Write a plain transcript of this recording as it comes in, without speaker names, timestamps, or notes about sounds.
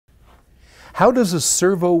How does a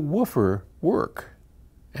servo woofer work?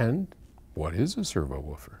 And what is a servo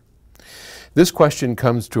woofer? This question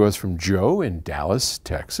comes to us from Joe in Dallas,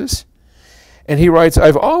 Texas. And he writes,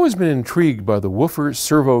 I've always been intrigued by the woofer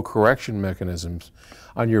servo correction mechanisms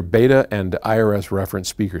on your beta and IRS reference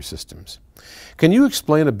speaker systems. Can you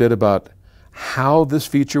explain a bit about how this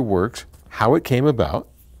feature works, how it came about?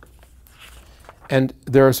 And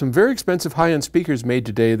there are some very expensive high-end speakers made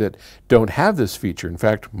today that don't have this feature. In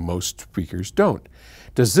fact, most speakers don't.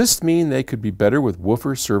 Does this mean they could be better with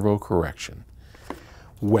woofer servo correction?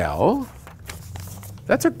 Well,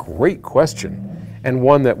 that's a great question, and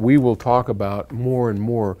one that we will talk about more and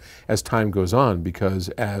more as time goes on, because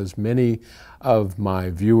as many of my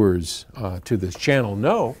viewers to this channel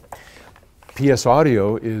know, PS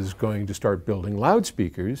Audio is going to start building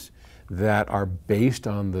loudspeakers that are based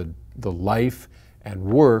on the life and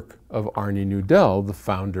work of Arnie Nudell, the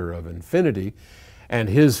founder of Infinity. And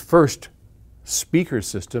his first speaker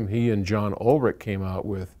system he and John Ulrich came out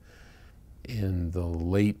with in the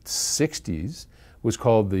late 60s was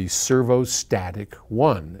called the Servo Static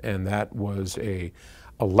 1, and that was a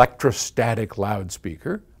electrostatic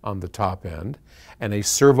loudspeaker on the top end and a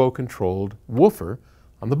servo-controlled woofer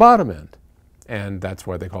on the bottom end. And that's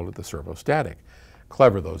why they called it the Servo Static.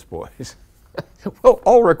 Clever, those boys. Well,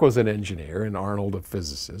 Ulrich was an engineer and Arnold a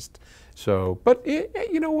physicist. So, but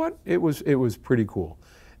you know what? It was pretty cool.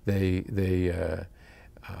 They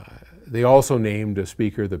also named a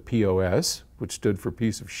speaker the POS, which stood for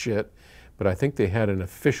piece of shit, but I think they had an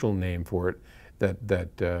official name for it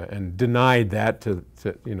and denied that to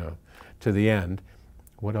the end.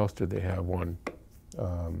 What else did they have? One.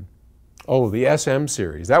 Oh, the SM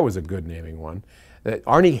series. That was a good naming one.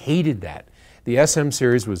 Arnie hated that. The SM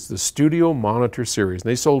series was the Studio Monitor series, and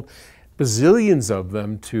they sold bazillions of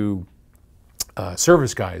them to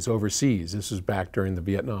service guys overseas. This was back during the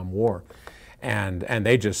Vietnam War, and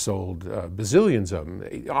they just sold bazillions of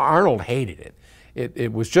them. Arnold hated it.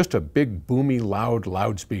 It was just a big, boomy, loud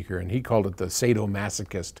loudspeaker, and he called it the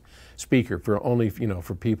sadomasochist speaker for only,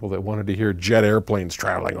 for people that wanted to hear jet airplanes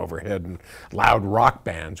traveling overhead and loud rock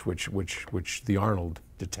bands, which the Arnold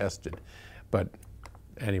detested. But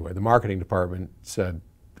anyway, the marketing department said,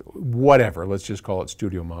 whatever, let's just call it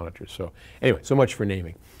Studio Monitor. So anyway, so much for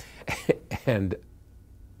naming. And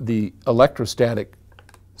the electrostatic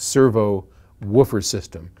servo woofer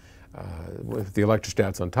system, with the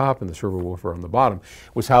electrostats on top and the servo woofer on the bottom,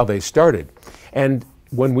 was how they started. And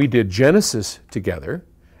when we did Genesis together,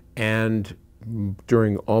 and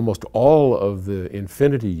during almost all of the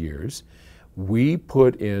Infinity years, we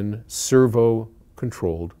put in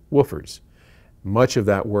servo-controlled woofers. Much of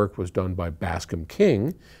that work was done by Bascom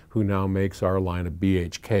King, who now makes our line of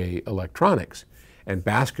BHK electronics. And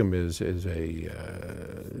Bascom is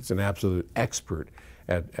an absolute expert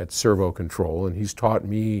at servo control, and he's taught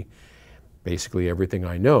me basically everything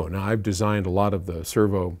I know. Now, I've designed a lot of the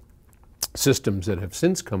servo systems that have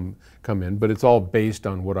since come in, but it's all based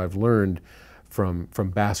on what I've learned from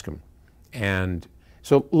Bascom. And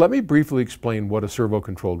so let me briefly explain what a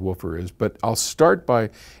servo-controlled woofer is, but I'll start by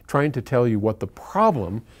trying to tell you what the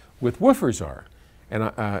problem with woofers are.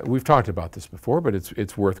 And we've talked about this before, but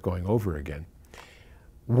it's worth going over again.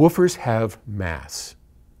 Woofers have mass.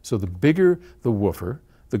 So the bigger the woofer,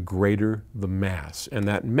 the greater the mass. And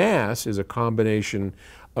that mass is a combination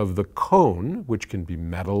of the cone, which can be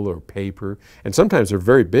metal or paper, and sometimes they're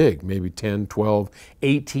very big, maybe 10, 12,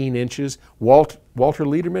 18 inches. Walter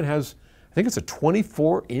Lederman has, I think it's a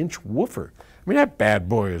 24-inch woofer. I mean, that bad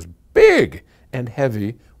boy is big and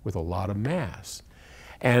heavy with a lot of mass.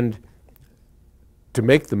 And to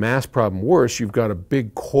make the mass problem worse, you've got a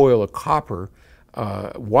big coil of copper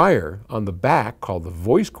wire on the back called the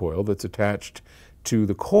voice coil that's attached to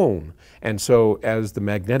the cone. And so as the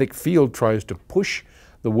magnetic field tries to push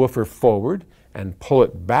the woofer forward and pull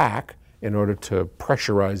it back in order to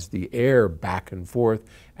pressurize the air back and forth,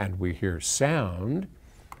 and we hear sound,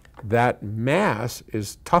 that mass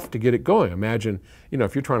is tough to get it going. Imagine,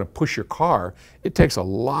 if you're trying to push your car, it takes a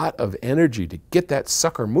lot of energy to get that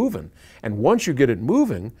sucker moving. And once you get it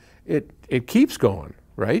moving, it keeps going,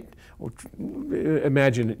 right?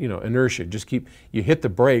 Imagine, inertia. You hit the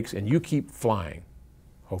brakes and you keep flying.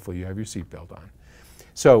 Hopefully you have your seatbelt on.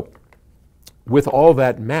 So with all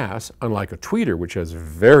that mass, unlike a tweeter, which has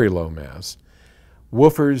very low mass,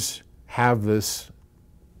 woofers have this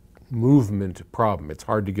movement problem. It's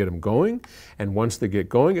hard to get them going, and once they get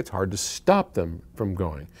going, it's hard to stop them from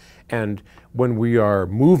going. And when we are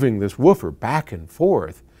moving this woofer back and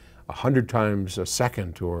forth 100 times a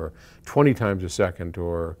second or 20 times a second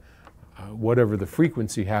or whatever the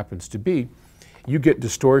frequency happens to be, you get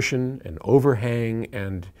distortion and overhang,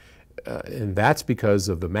 and and that's because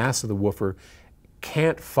of the mass of the woofer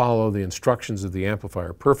can't follow the instructions of the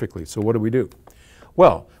amplifier perfectly. So what do?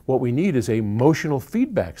 Well, what we need is a motional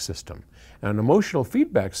feedback system. And an emotional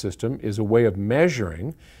feedback system is a way of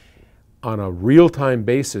measuring on a real-time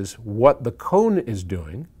basis what the cone is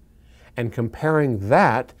doing and comparing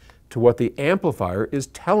that to what the amplifier is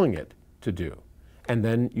telling it to do. And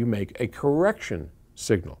then you make a correction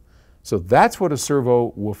signal. So that's what a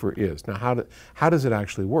servo woofer is. Now, how does it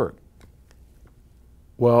actually work?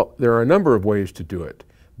 Well, there are a number of ways to do it,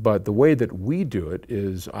 but the way that we do it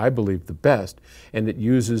is, I believe, the best, and it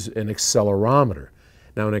uses an accelerometer.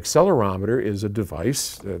 Now, an accelerometer is a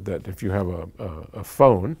device that if you have a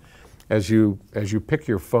phone, as you pick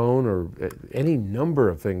your phone, or any number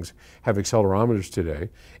of things have accelerometers today,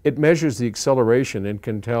 it measures the acceleration and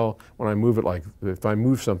can tell when I move it, like if I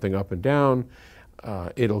move something up and down,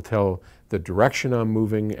 it'll tell the direction I'm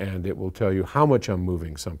moving, and it will tell you how much I'm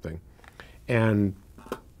moving something. And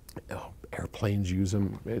airplanes use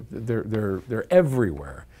them. They're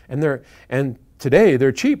everywhere, and today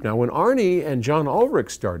they're cheap. Now, when Arnie and John Ulrich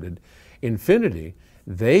started Infinity,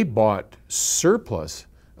 they bought surplus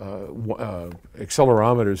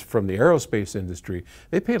accelerometers from the aerospace industry.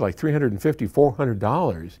 They paid like $350,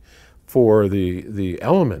 $400 for the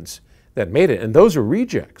elements that made it, and those are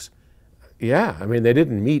rejects. Yeah, I mean, they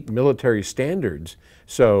didn't meet military standards,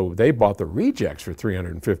 so they bought the rejects for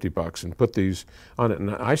 $350 and put these on it. And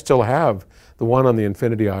I still have the one on the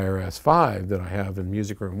Infinity IRS-5 that I have in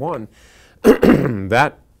Music Room 1.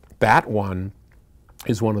 that one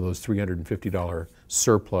is one of those $350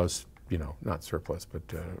 surplus, not surplus, but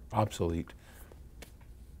obsolete.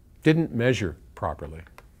 Didn't measure properly.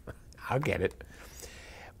 I'll get it.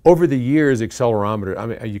 Over the years, accelerometer, I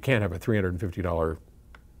mean, you can't have a $350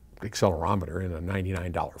 accelerometer in a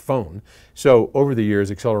 $99 phone. So over the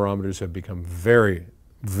years, accelerometers have become very,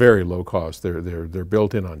 very low cost. They're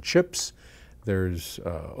built in on chips. There's,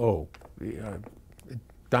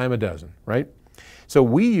 dime a dozen, right? So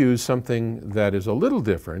we use something that is a little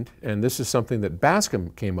different, and this is something that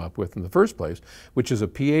Bascom came up with in the first place, which is a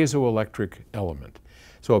piezoelectric element.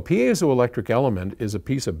 So a piezoelectric element is a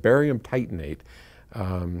piece of barium titanate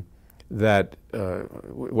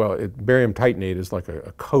barium titanate is like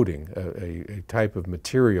a coating, a type of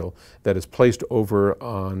material that is placed over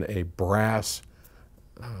on a brass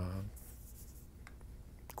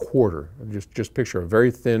quarter. Just picture a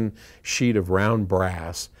very thin sheet of round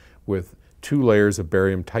brass with 2 layers of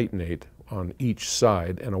barium titanate on each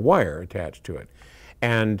side and a wire attached to it.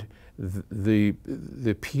 And the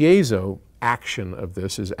piezo action of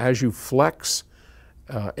this is, as you flex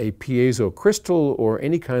a piezo crystal or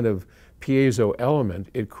any kind of piezo element,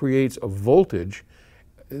 it creates a voltage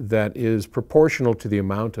that is proportional to the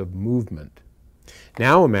amount of movement.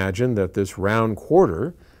 Now imagine that this round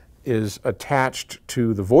quarter is attached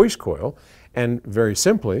to the voice coil, and very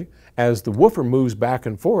simply, as the woofer moves back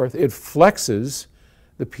and forth, it flexes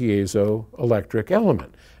the piezoelectric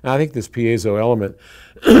element. And I think this piezo element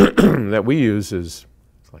that we use is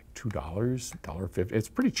like $2, $1.50. It's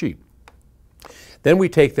pretty cheap. Then we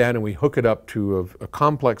take that and we hook it up to a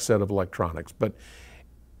complex set of electronics, but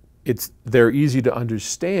they're easy to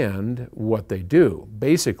understand what they do.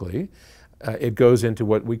 Basically, it goes into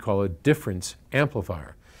what we call a difference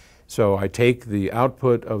amplifier. So I take the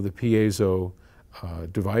output of the piezo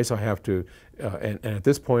device. I have to, and at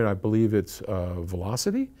this point I believe it's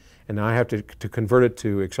velocity, and now I have to convert it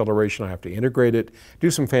to acceleration. I have to integrate it,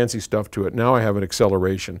 do some fancy stuff to it. Now I have an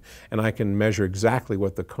acceleration, and I can measure exactly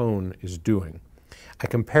what the cone is doing. I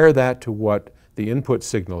compare that to what the input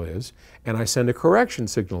signal is, and I send a correction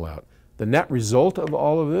signal out. The net result of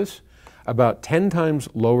all of this, about 10 times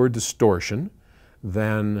lower distortion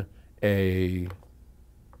than a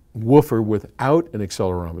woofer without an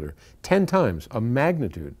accelerometer. 10 times, a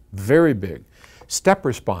magnitude, very big. Step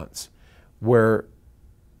response, where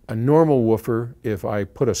a normal woofer, if I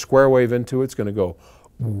put a square wave into it, it's going to go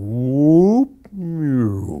whoop,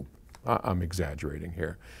 whoop. I'm exaggerating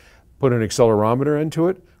here. Put an accelerometer into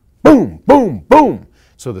it, boom, boom, boom.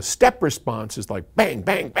 So the step response is like bang,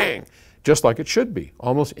 bang, bang, just like it should be,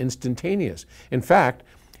 almost instantaneous. In fact,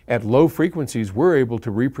 at low frequencies, we're able to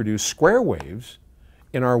reproduce square waves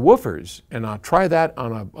in our woofers, and I'll try that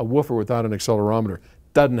on a woofer without an accelerometer.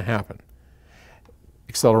 Doesn't happen.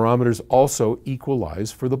 Accelerometers also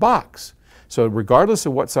equalize for the box. So regardless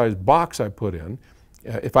of what size box I put in,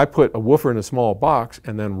 if I put a woofer in a small box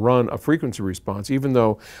and then run a frequency response, even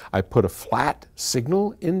though I put a flat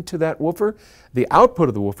signal into that woofer, the output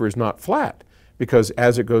of the woofer is not flat, because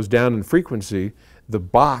as it goes down in frequency, the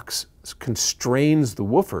box constrains the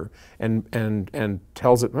woofer and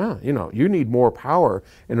tells it, well, you know, you need more power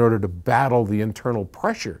in order to battle the internal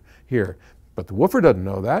pressure here. But the woofer doesn't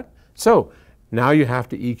know that. So now you have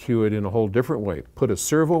to EQ it in a whole different way. Put a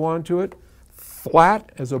servo onto it,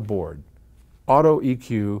 flat as a board. Auto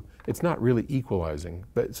EQ, it's not really equalizing.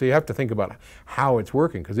 But, so you have to think about how it's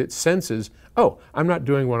working, because it senses, oh, I'm not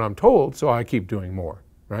doing what I'm told, so I keep doing more,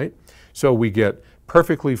 right? So we get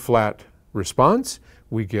perfectly flat response,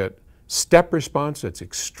 we get step response that's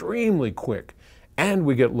extremely quick, and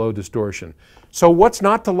we get low distortion. So what's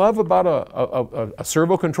not to love about a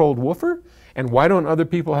servo-controlled woofer? And why don't other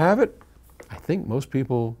people have it? I think most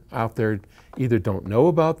people out there either don't know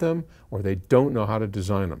about them or they don't know how to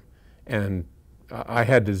design them. And I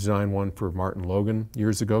had to design one for Martin Logan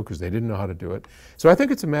years ago because they didn't know how to do it. So I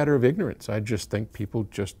think it's a matter of ignorance. I just think people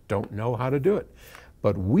just don't know how to do it.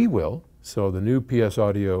 But we will. So the new PS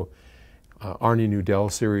Audio Arnie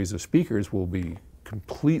Nudell series of speakers will be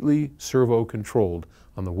completely servo controlled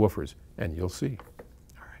on the woofers, and you'll see.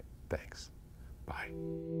 All right, thanks.